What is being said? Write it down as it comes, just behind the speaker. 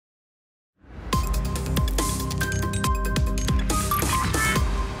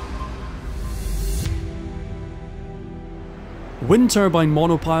Wind turbine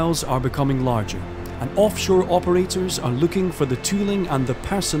monopiles are becoming larger, and offshore operators are looking for the tooling and the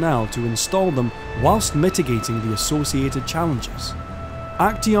personnel to install them whilst mitigating the associated challenges.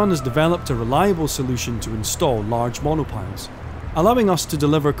 Acteon has developed a reliable solution to install large monopiles, allowing us to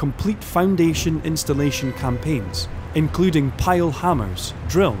deliver complete foundation installation campaigns, including pile hammers,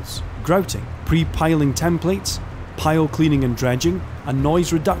 drills, grouting, pre-piling templates, pile cleaning and dredging, and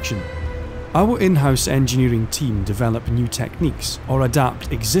noise reduction. Our in-house engineering team develop new techniques or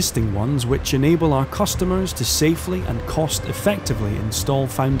adapt existing ones which enable our customers to safely and cost-effectively install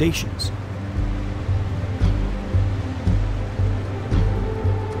foundations.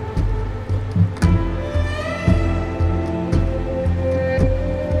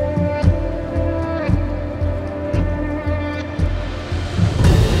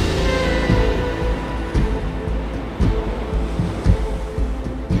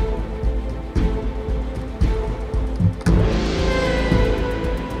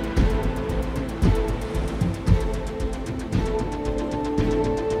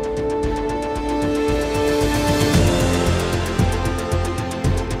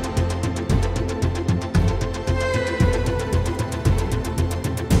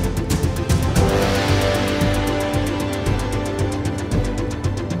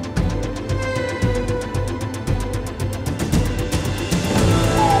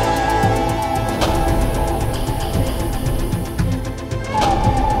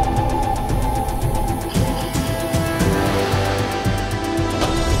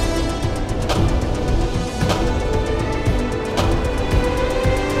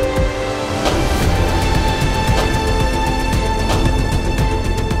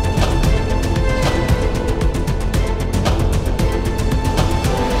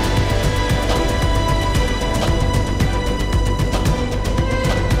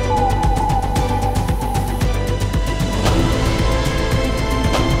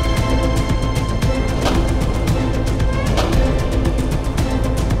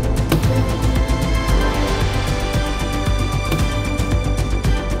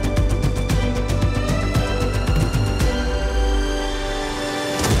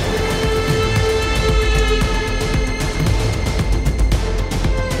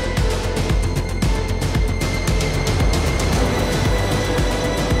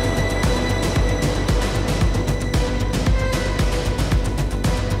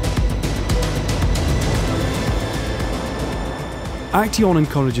 Acteon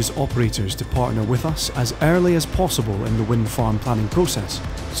encourages operators to partner with us as early as possible in the wind farm planning process,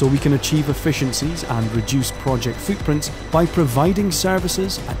 so we can achieve efficiencies and reduce project footprints by providing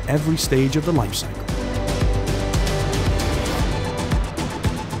services at every stage of the lifecycle.